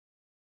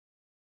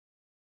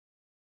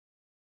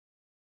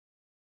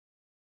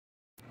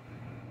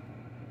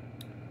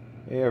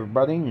Hey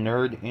everybody,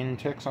 Nerd in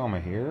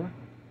Texoma here.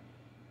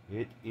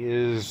 It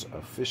is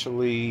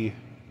officially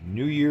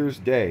New Year's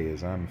Day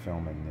as I'm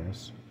filming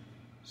this.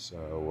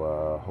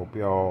 So, hope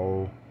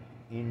y'all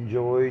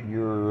enjoyed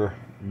your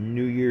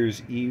New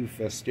Year's Eve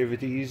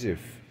festivities. If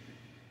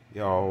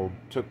y'all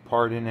took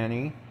part in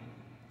any,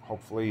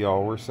 hopefully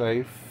y'all were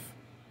safe.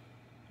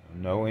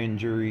 No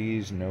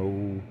injuries,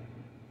 no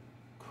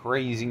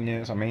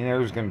craziness. I mean,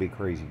 there's going to be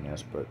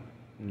craziness, but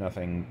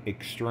nothing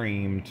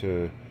extreme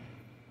to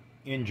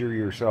injure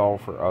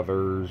yourself or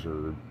others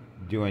or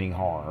do any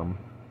harm.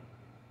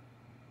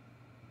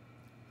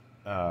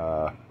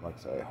 Like I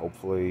say,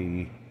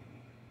 hopefully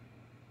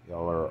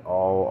y'all are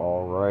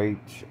all right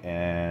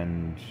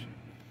and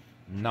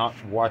not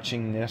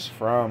watching this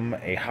from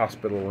a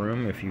hospital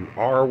room. If you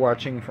are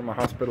watching from a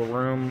hospital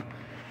room,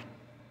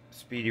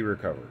 speedy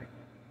recovery.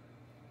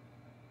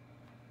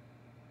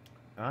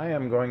 I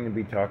am going to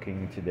be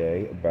talking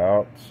today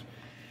about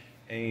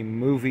a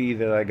movie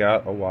that I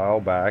got a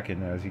while back,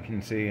 and as you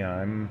can see,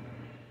 I'm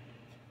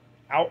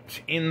out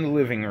in the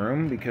living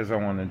room because I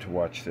wanted to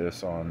watch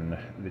this on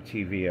the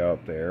TV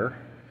out there.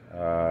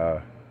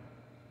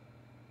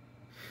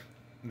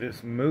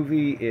 This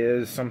movie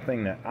is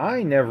something that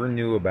I never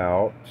knew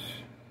about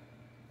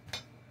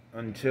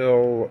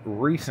until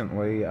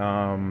recently.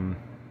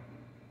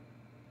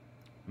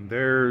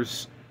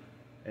 There's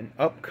an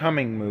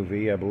upcoming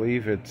movie. I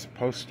believe it's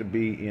supposed to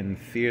be in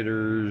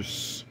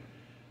theaters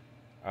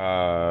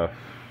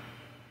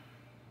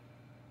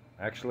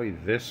actually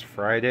this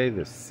Friday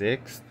the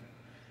 6th,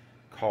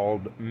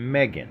 called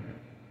Megan.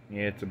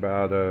 It's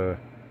about a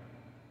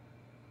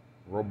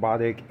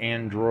robotic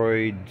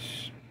android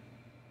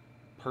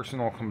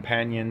personal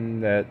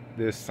companion that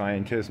this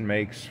scientist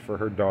makes for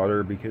her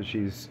daughter because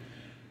she's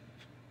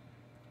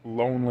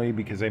lonely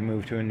because they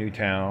moved to a new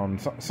town,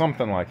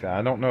 something like that.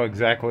 I don't know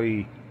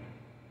exactly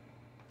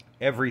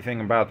everything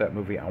about that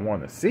movie. I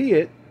want to see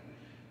it,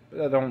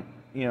 but I don't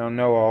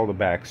know all the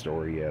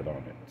backstory yet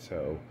on it.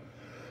 So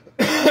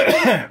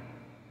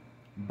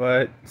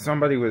but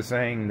somebody was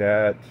saying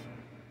that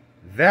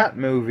that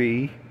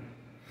movie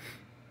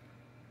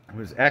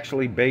was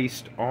actually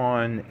based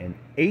on an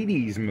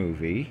 80s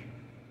movie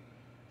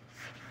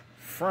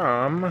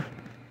from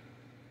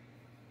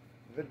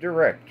the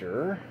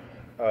director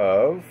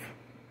of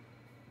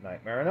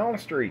Nightmare on Elm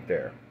Street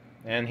there.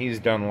 And he's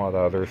done a lot of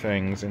other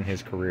things in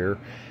his career.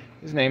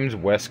 His name's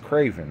Wes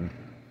Craven.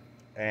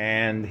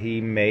 And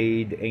he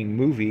made a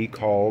movie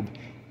called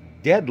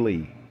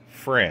Deadly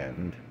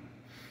Friend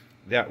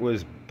that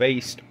was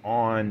based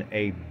on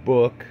a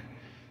book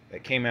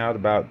that came out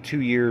about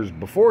 2 years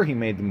before he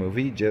made the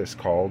movie, just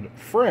called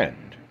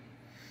Friend.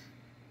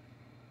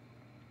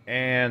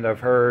 And I've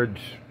heard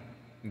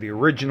the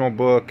original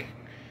book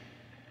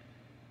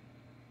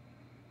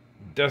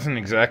doesn't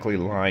exactly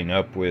line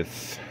up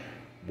with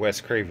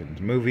Wes Craven's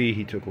movie.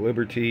 He took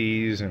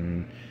liberties,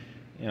 and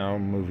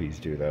movies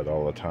do that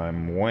all the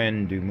time.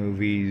 When do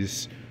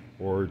movies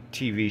or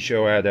TV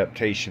show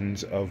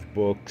adaptations of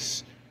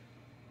books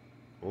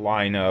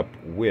line up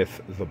with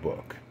the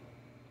book?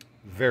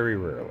 Very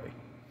rarely.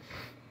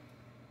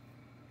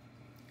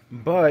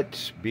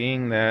 But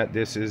being that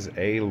this is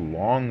a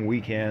long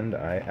weekend,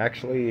 I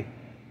actually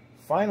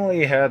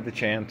finally had the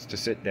chance to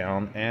sit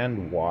down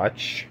and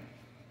watch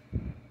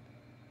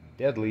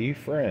Deadly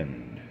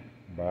Friend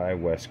by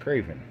Wes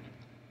Craven.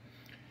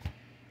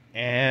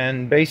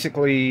 And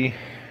basically,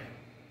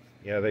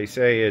 they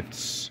say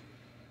it's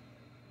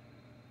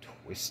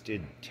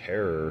twisted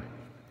terror.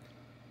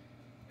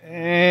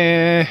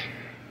 I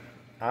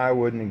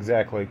wouldn't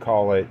exactly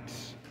call it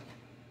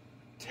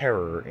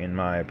terror, in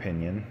my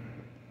opinion.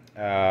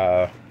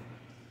 The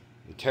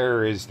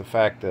terror is the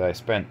fact that I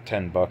spent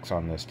 $10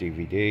 on this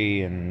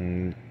DVD,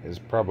 and is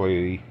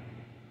probably,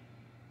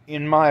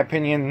 in my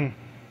opinion,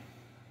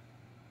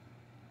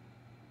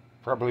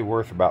 probably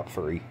worth about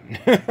 $3.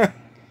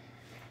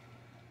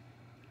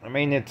 I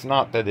mean, it's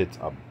not that it's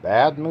a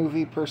bad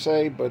movie per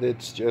se, but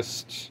it's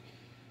just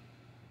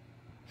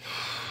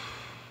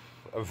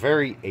a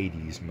very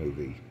 80s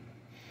movie.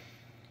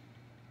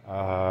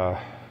 I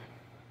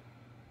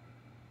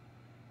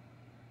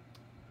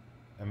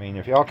mean,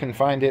 if y'all can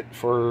find it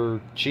for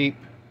cheap,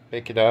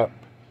 pick it up.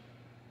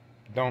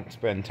 Don't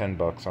spend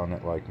 $10 on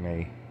it like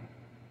me.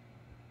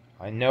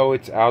 I know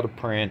it's out of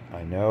print.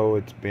 I know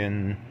it's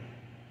been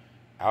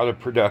out of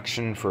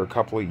production for a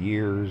couple of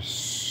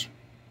years.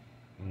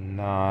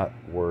 Not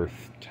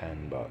worth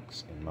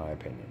 $10, in my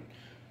opinion.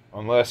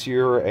 Unless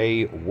you're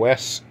a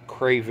Wes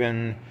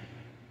Craven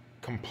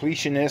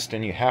completionist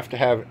and you have to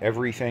have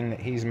everything that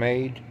he's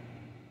made,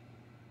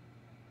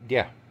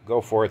 yeah,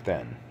 go for it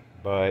then.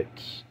 But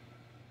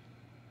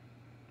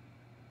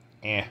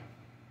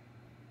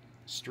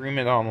stream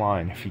it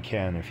online if you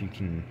can.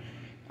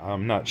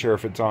 I'm not sure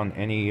if it's on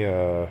any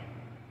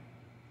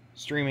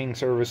streaming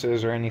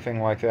services or anything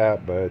like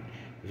that, but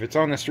if it's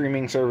on the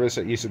streaming service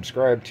that you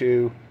subscribe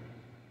to,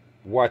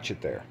 watch it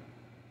there.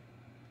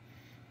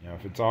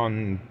 If it's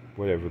on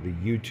whatever, the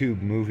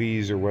YouTube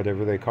movies or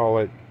whatever they call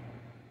it,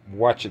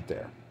 watch it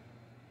there.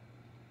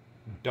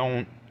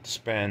 Don't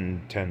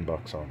spend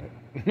 $10 on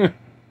it.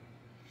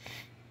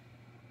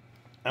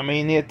 I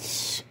mean,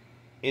 it's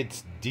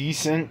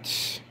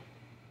decent,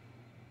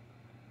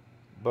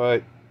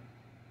 but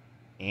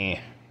eh.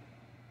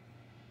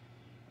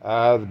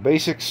 The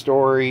basic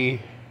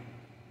story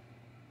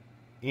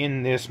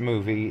in this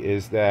movie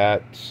is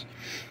that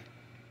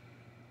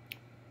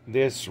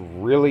this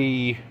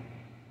really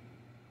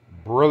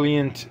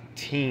brilliant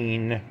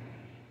teen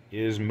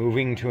is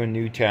moving to a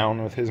new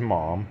town with his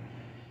mom,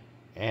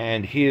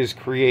 and he has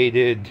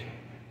created,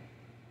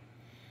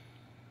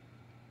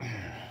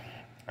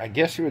 I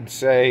guess you would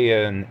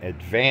say, an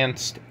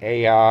advanced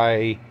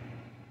AI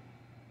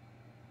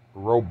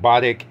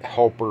robotic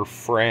helper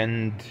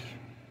friend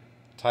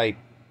type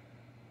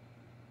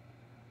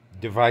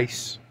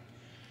device.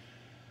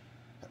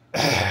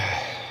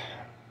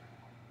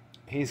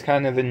 He's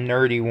kind of the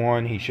nerdy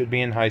one. He should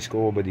be in high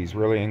school, but he's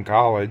really in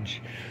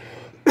college.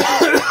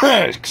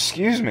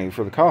 Excuse me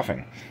for the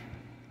coughing.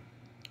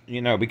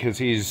 You know, because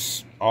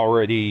he's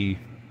already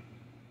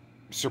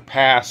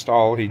surpassed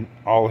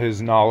all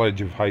his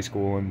knowledge of high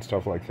school and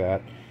stuff like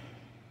that.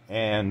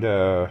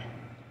 And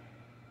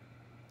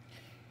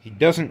he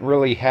doesn't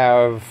really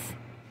have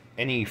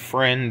any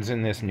friends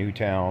in this new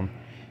town.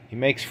 He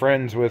makes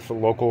friends with the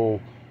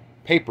local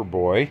paper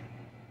boy.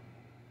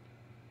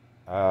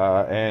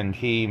 And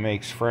he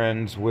makes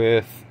friends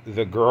with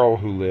the girl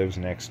who lives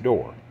next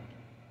door.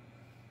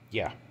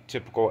 Yeah,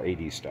 typical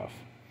 80s stuff.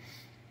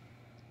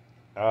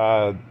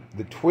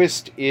 The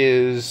twist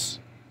is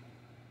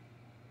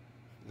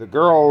the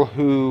girl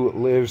who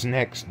lives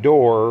next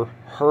door,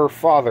 her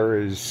father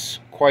is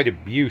quite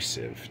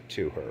abusive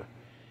to her.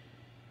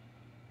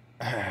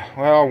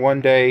 Well,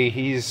 one day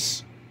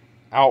he's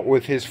out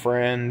with his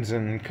friends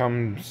and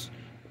comes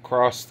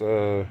across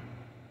the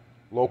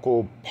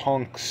local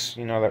punks,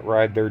 you know, that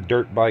ride their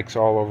dirt bikes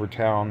all over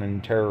town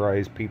and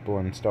terrorize people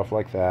and stuff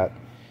like that.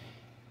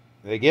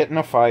 They get in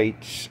a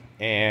fight,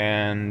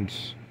 and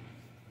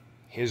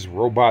his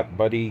robot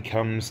buddy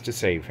comes to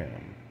save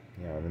him.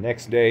 You know, the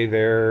next day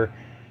they're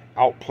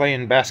out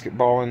playing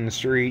basketball in the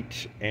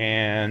street,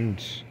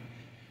 and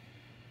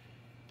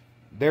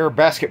their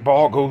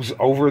basketball goes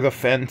over the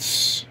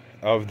fence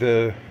of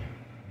the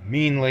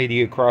mean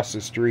lady across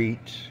the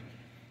street,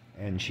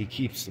 and she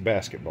keeps the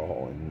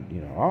basketball, and,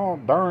 you know, oh,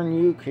 darn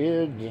you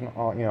kids, and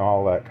all, you know,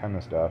 all that kind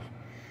of stuff.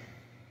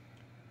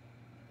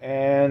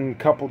 And a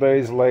couple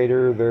days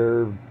later,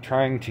 they're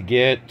trying to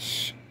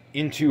get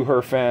into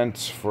her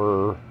fence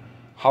for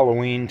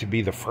Halloween to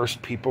be the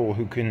first people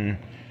who can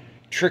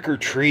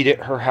trick-or-treat at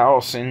her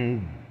house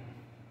in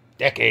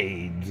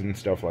decades and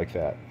stuff like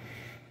that.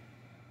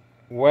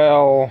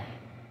 Well,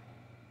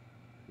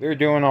 they're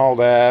doing all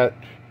that.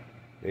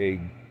 They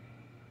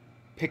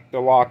pick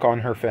the lock on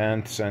her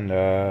fence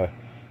and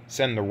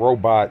send the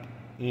robot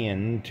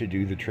in to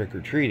do the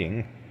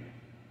trick-or-treating.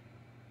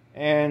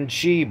 And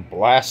she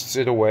blasts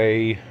it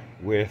away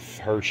with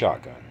her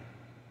shotgun.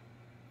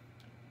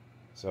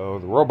 So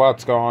the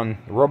robot's gone.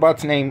 The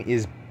robot's name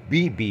is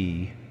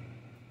BB.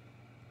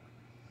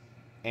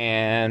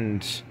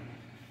 And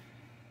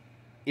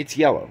it's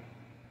yellow.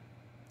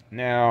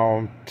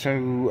 Now,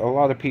 to a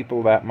lot of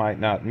people that might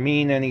not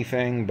mean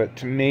anything, but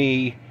to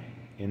me,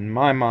 in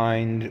my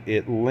mind,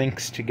 it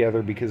links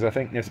together because I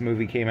think this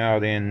movie came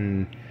out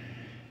in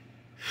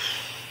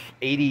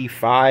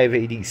 85,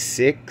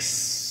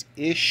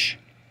 86-ish.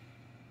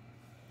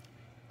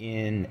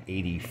 In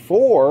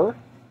 84,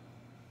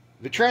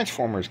 the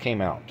Transformers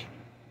came out.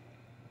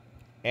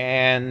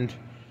 And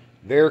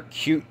their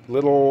cute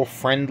little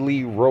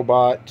friendly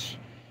robot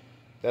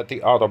that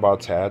the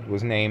Autobots had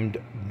was named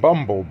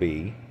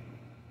Bumblebee,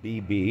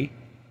 BB.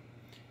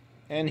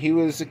 And he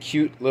was a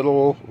cute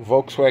little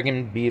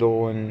Volkswagen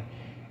Beetle and,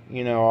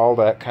 you know, all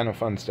that kind of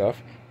fun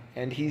stuff.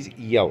 And he's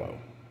yellow.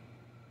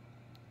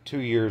 2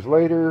 years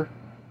later,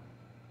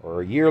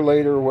 or a year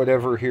later,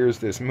 whatever, here's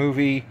this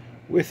movie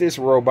with this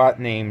robot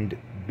named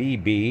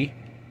BB.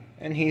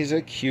 And he's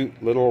a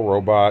cute little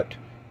robot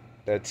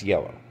that's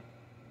yellow.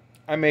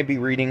 I may be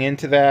reading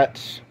into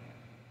that.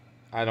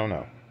 I don't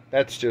know.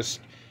 That's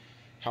just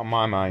how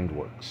my mind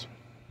works.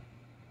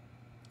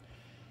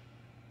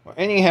 Well,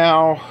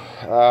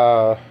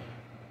 anyhow,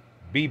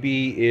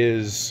 BB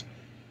is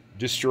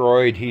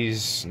destroyed.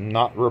 He's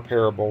not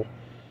repairable.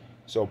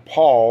 So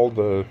Paul,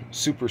 the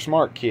super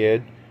smart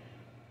kid,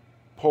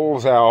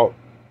 pulls out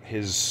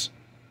his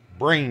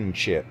brain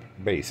chip,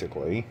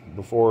 basically,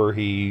 before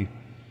he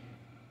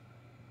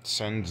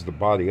sends the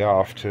body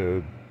off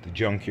to the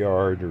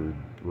junkyard or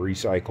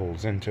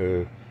recycles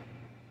into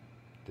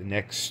the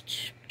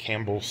next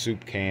Campbell's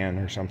soup can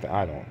or something.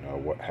 I don't know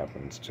what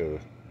happens to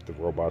the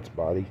robot's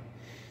body.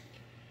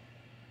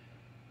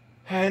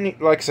 And he,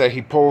 like I say,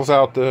 he pulls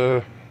out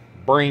the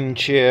brain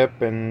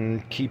chip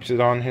and keeps it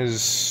on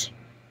his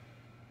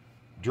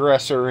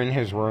dresser in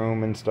his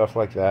room and stuff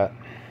like that.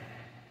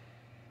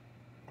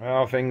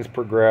 Well, things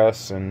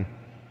progress, and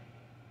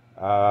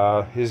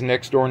his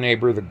next door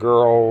neighbor, the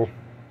girl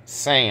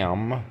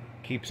Sam,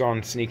 keeps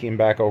on sneaking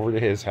back over to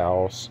his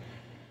house.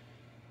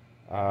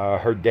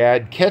 Her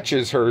dad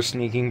catches her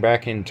sneaking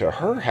back into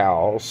her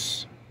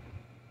house,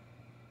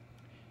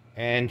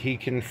 and he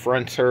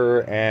confronts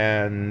her,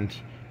 and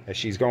as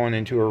she's going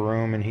into her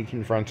room, and he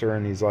confronts her,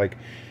 and he's like,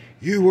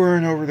 "You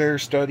weren't over there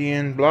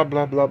studying, blah,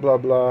 blah, blah, blah,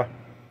 blah."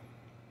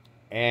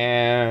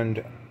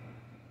 And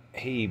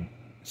he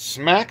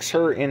smacks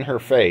her in her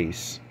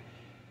face,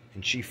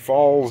 and she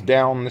falls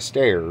down the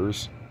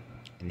stairs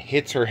and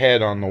hits her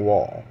head on the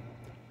wall,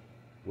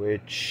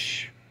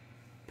 which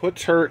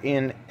puts her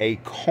in a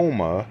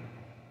coma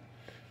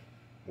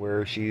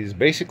where she's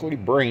basically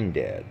brain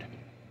dead.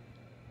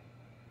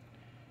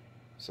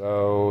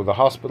 So the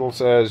hospital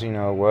says,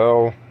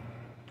 well,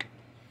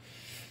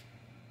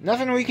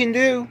 nothing we can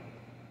do.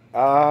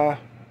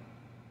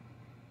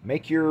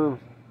 Make your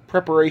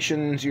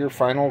preparations, your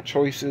final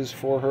choices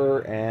for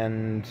her,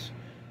 and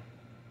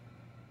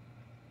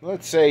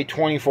let's say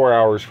 24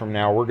 hours from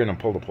now, we're going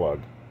to pull the plug.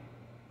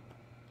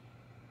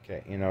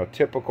 Okay,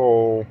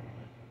 typical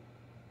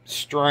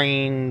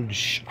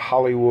strange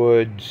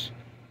Hollywood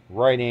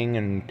writing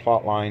and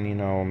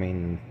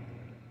plotline,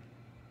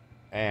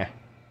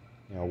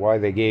 why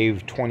they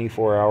gave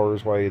 24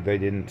 hours, why they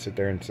didn't sit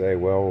there and say,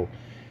 well,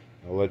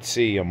 let's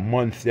see, a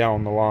month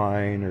down the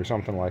line or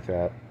something like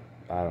that.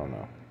 I don't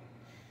know.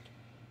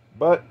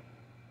 But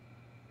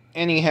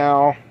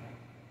anyhow,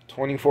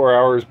 24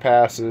 hours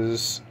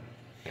passes.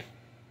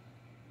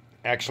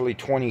 Actually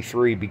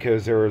 23,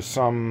 because there was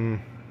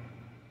some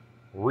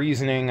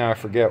reasoning, I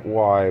forget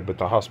why, but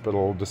the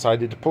hospital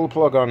decided to pull the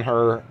plug on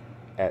her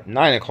at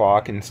 9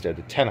 o'clock instead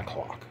of 10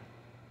 o'clock.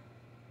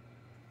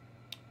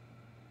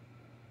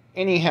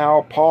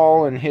 Anyhow,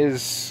 Paul and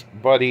his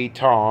buddy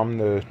Tom,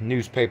 the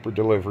newspaper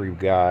delivery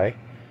guy,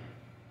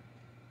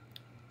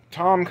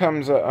 Paul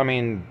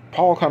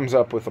comes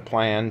up with a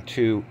plan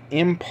to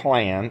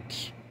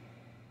implant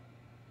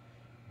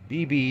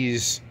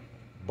BB's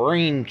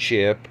brain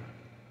chip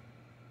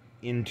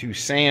into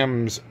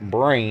Sam's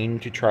brain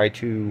to try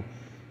to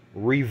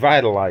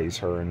revitalize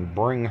her and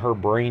bring her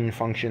brain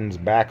functions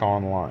back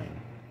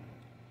online.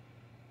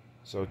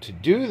 So to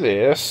do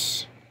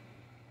this,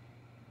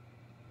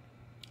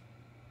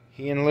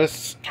 he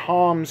enlists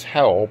Tom's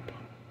help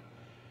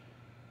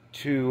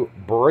to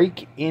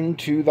break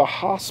into the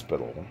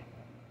hospital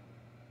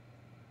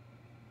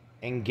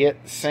and get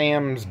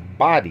Sam's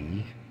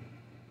body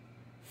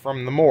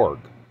from the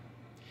morgue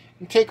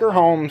and take her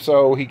home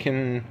so he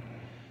can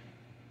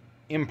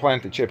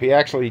implant the chip. He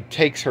actually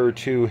takes her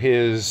to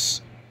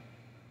his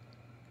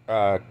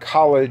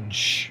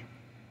college,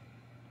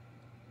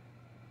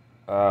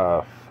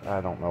 I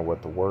don't know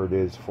what the word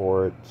is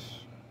for it,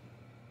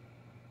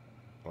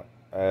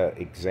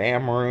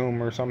 exam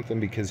room or something,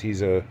 because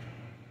he's a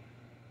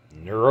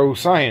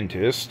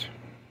neuroscientist.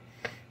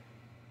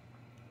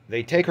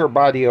 They take her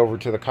body over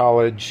to the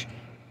college,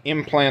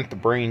 implant the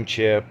brain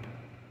chip,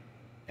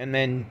 and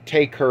then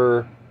take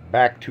her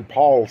back to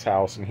Paul's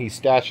house, and he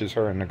stashes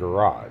her in the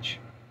garage.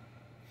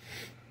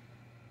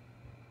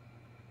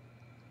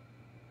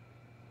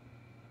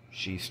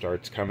 She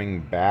starts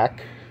coming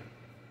back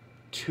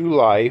to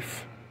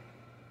life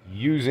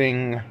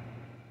using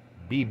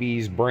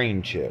BB's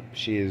brain chip.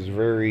 She is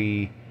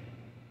very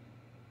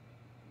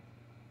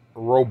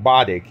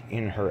robotic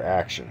in her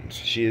actions.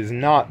 She is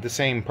not the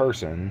same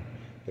person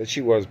that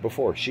she was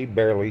before. She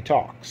barely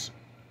talks.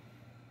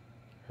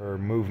 Her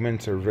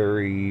movements are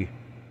very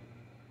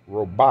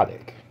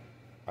robotic.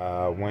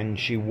 When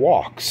she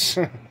walks,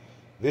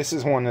 this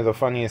is one of the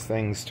funniest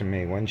things to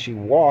me. When she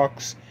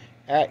walks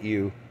at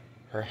you,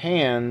 her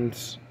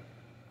hands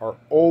are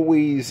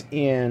always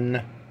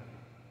in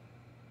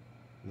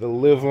the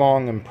live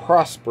long and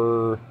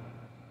prosper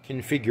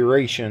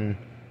configuration,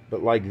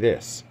 but like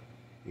this,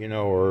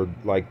 or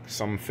like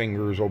some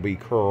fingers will be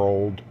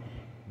curled,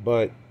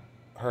 but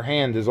her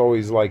hand is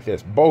always like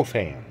this, both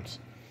hands.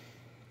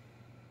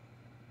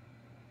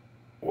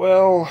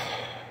 Well,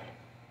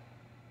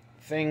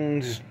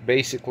 things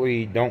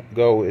basically don't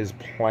go as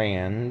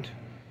planned,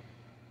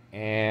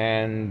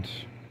 and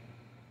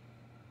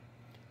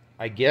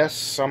I guess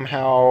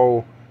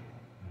somehow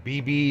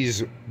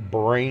BB's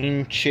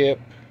brain chip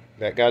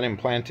that got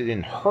implanted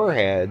in her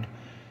head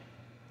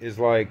is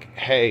like,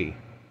 hey,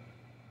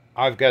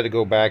 I've got to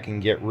go back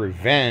and get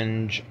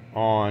revenge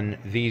on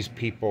these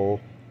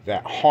people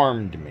that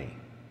harmed me.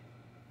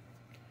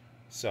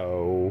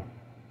 So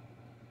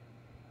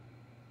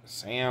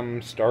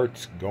Sam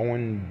starts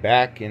going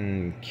back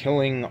and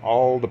killing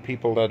all the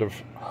people that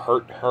have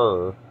hurt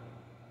her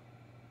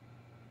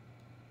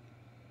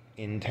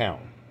in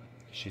town.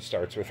 She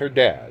starts with her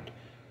dad,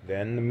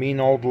 then the mean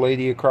old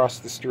lady across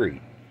the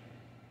street,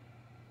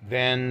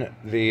 then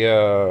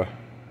the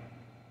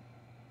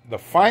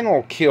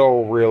final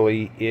kill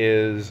really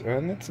is,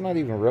 and it's not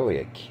even really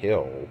a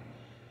kill,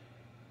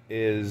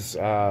 is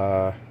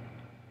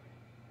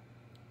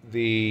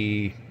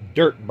the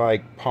dirt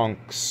bike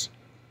punk's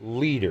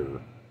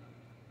leader.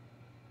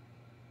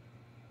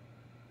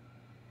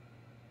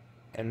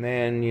 And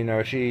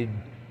then, she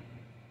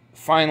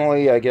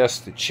finally, I guess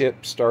the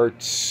chip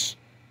starts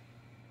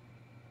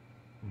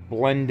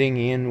blending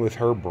in with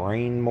her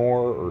brain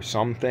more or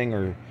something,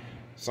 or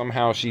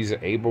somehow she's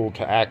able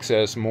to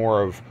access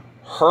more of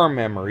her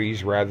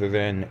memories rather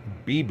than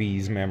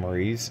BB's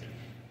memories.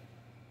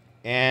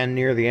 And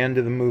near the end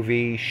of the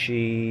movie,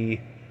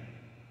 she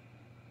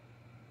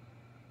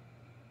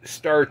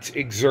starts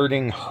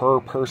exerting her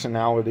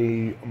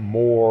personality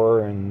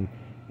more, and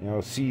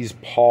sees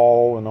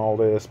Paul and all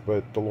this,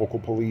 but the local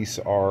police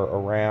are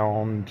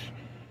around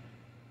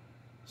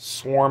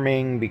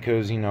swarming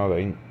because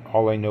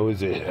all they know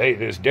is that, hey,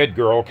 this dead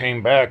girl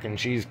came back and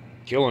she's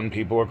killing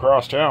people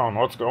across town.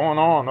 What's going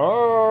on?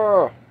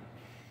 Ah!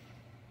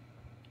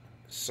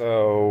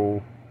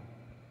 So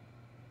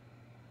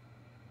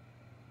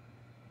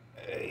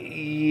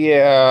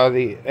yeah,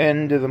 the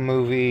end of the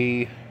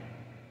movie,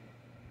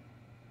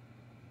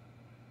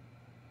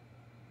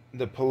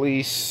 the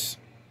police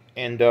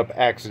end up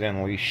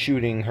accidentally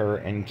shooting her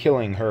and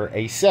killing her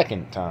a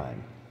second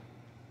time.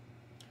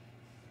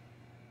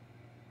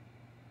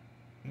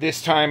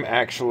 This time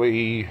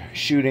actually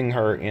shooting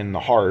her in the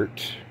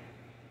heart.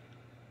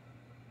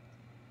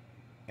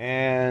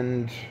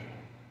 And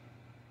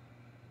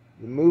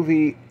the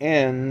movie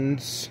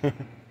ends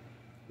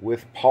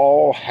with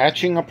Paul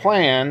hatching a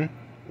plan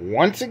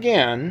once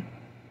again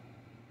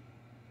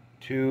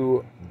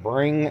to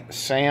bring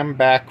Sam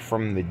back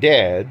from the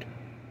dead.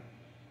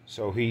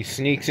 So he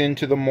sneaks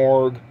into the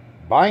morgue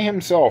by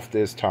himself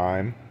this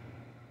time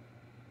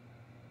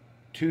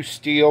to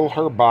steal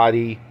her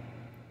body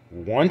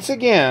once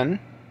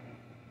again.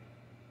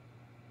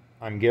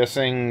 I'm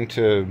guessing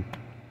to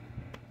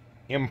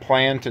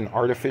implant an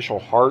artificial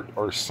heart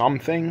or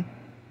something.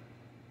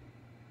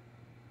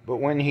 But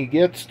when he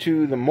gets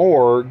to the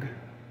morgue,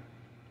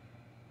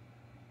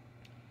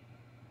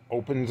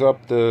 opens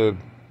up the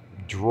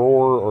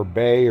drawer or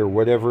bay or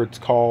whatever it's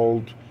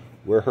called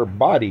where her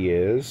body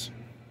is,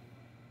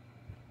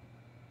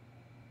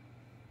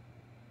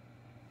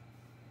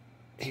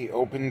 he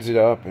opens it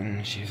up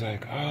and she's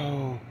like,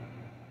 "Oh,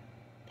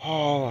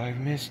 Paul, I've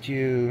missed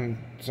you,"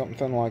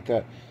 something like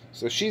that.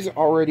 So she's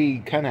already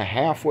kind of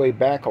halfway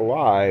back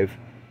alive,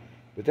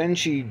 but then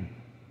she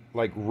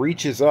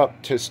reaches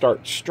up to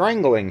start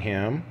strangling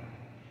him,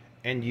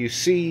 and you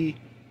see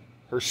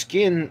her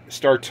skin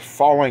starts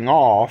falling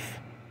off,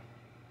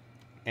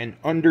 and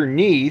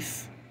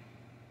underneath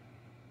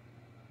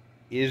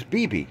is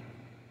BB.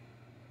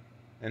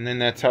 And then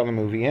that's how the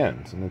movie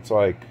ends. And it's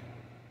like,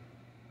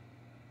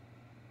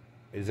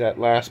 is that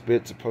last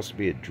bit supposed to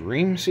be a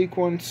dream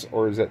sequence,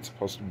 or is that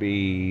supposed to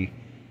be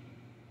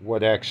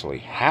what actually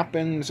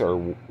happens, or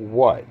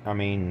what? I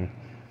mean,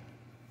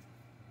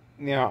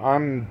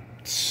 I'm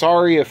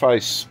sorry if I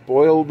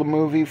spoiled the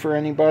movie for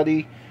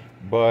anybody,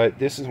 but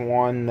this is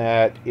one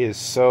that is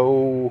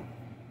so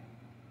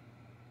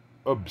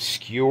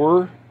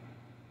obscure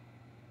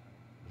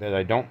that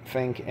I don't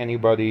think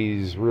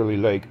anybody's really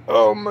like,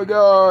 "Oh my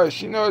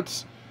gosh,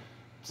 it's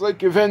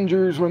like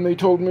Avengers when they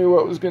told me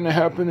what was going to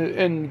happen at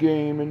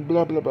Endgame and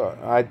blah blah blah."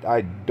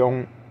 I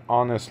don't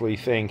honestly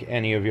think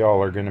any of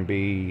y'all are going to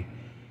be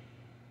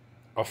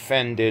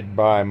offended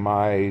by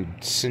my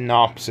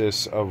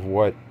synopsis of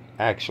what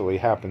actually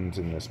happens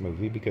in this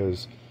movie,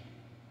 because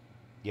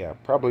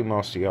probably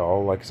most of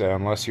y'all, like I said,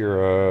 unless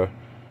you're a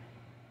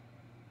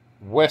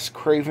Wes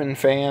Craven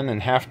fan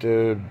and have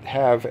to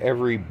have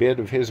every bit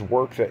of his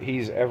work that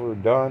he's ever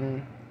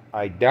done,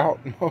 I doubt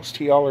most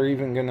of y'all are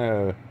even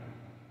gonna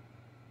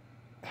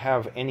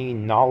have any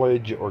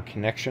knowledge or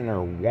connection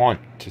or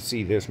want to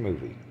see this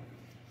movie.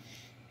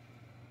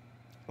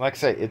 Like I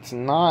say, it's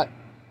not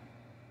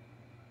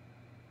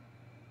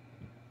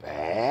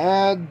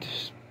bad,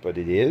 but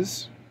it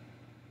is,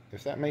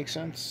 if that makes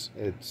sense.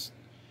 It's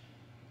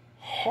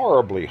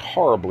horribly,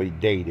 horribly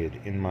dated,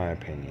 in my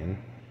opinion.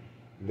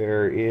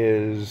 There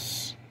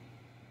is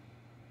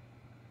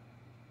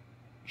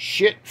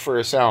shit for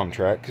a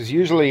soundtrack, because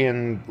usually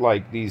in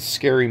these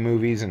scary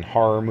movies and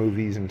horror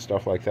movies and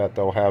stuff like that,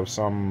 they'll have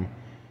some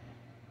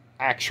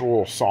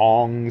actual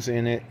songs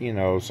in it,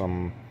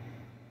 some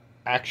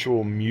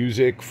actual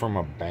music from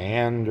a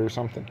band or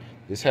something.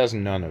 This has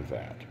none of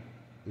that.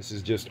 This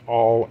is just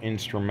all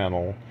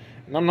instrumental.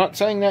 And I'm not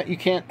saying that you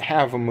can't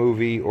have a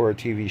movie or a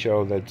TV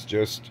show that's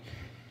just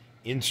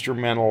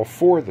instrumental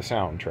for the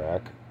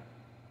soundtrack,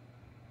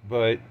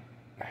 but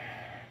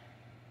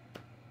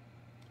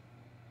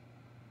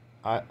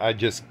I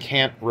just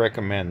can't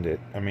recommend it.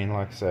 I mean,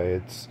 like I say,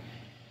 it's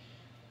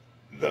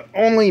the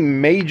only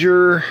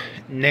major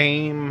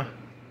name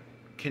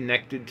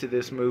connected to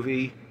this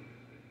movie,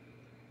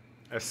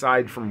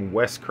 aside from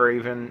Wes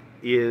Craven,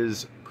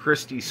 is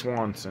Christy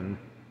Swanson.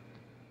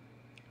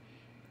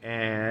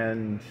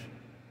 And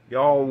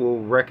y'all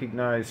will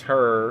recognize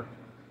her.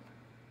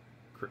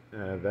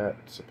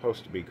 That's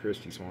supposed to be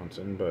Christy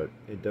Swanson, but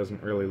it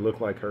doesn't really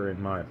look like her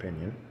in my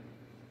opinion.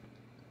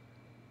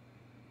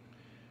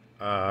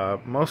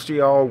 Most of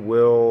y'all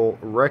will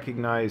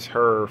recognize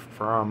her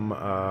from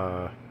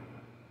a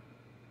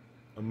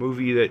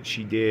movie that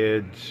she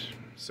did,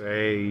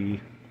 say,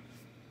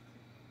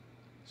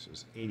 this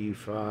was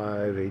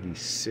 85,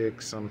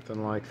 86,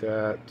 something like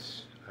that.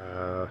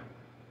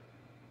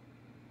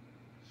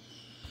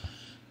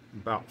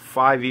 about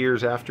 5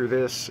 years after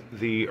this,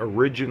 the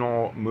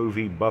original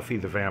movie Buffy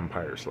the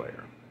Vampire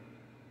Slayer.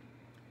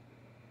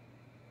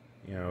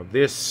 You know,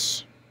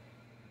 this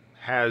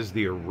has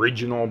the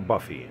original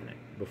Buffy in it,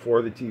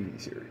 before the TV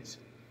series.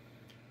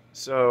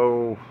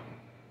 So,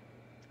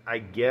 I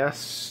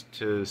guess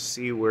to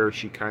see where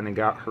she kind of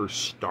got her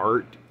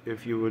start,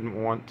 if you wouldn't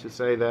want to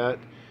say that,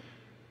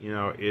 you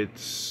know,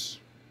 it's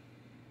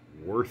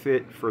worth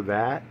it for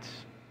that.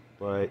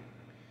 But,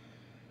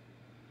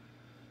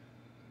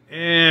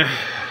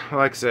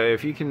 like I say,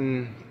 if you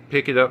can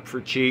pick it up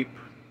for cheap,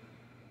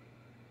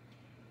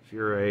 if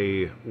you're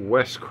a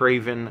Wes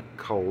Craven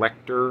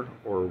collector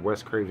or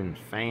Wes Craven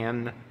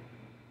fan,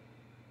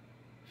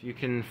 if you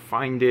can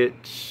find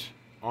it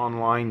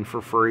online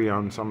for free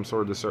on some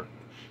sort of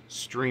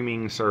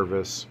streaming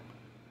service,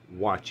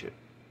 watch it.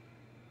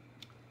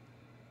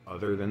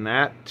 Other than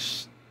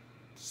that,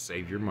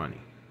 save your money.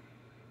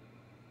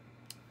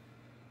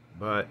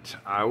 But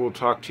I will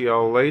talk to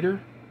y'all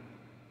later.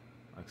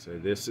 Like I say,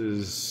 this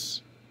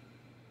is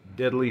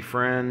Deadly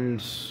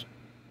Friends,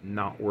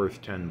 not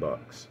worth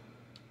 $10.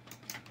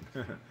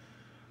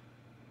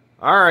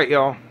 Alright,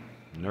 y'all.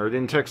 Nerd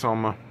in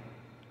Texoma.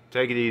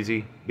 Take it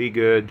easy. Be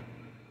good.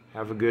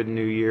 Have a good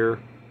new year.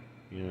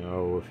 You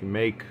know, if you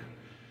make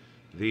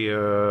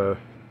the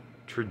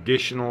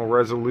traditional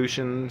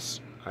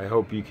resolutions, I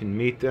hope you can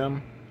meet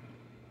them.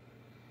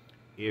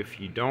 If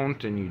you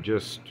don't, and you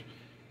just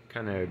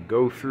kind of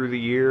go through the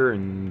year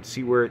and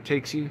see where it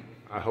takes you,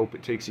 I hope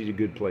it takes you to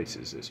good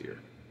places this year.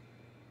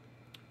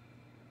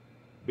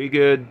 Be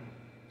good.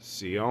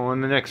 See y'all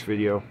in the next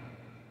video.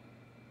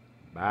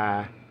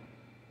 Bye.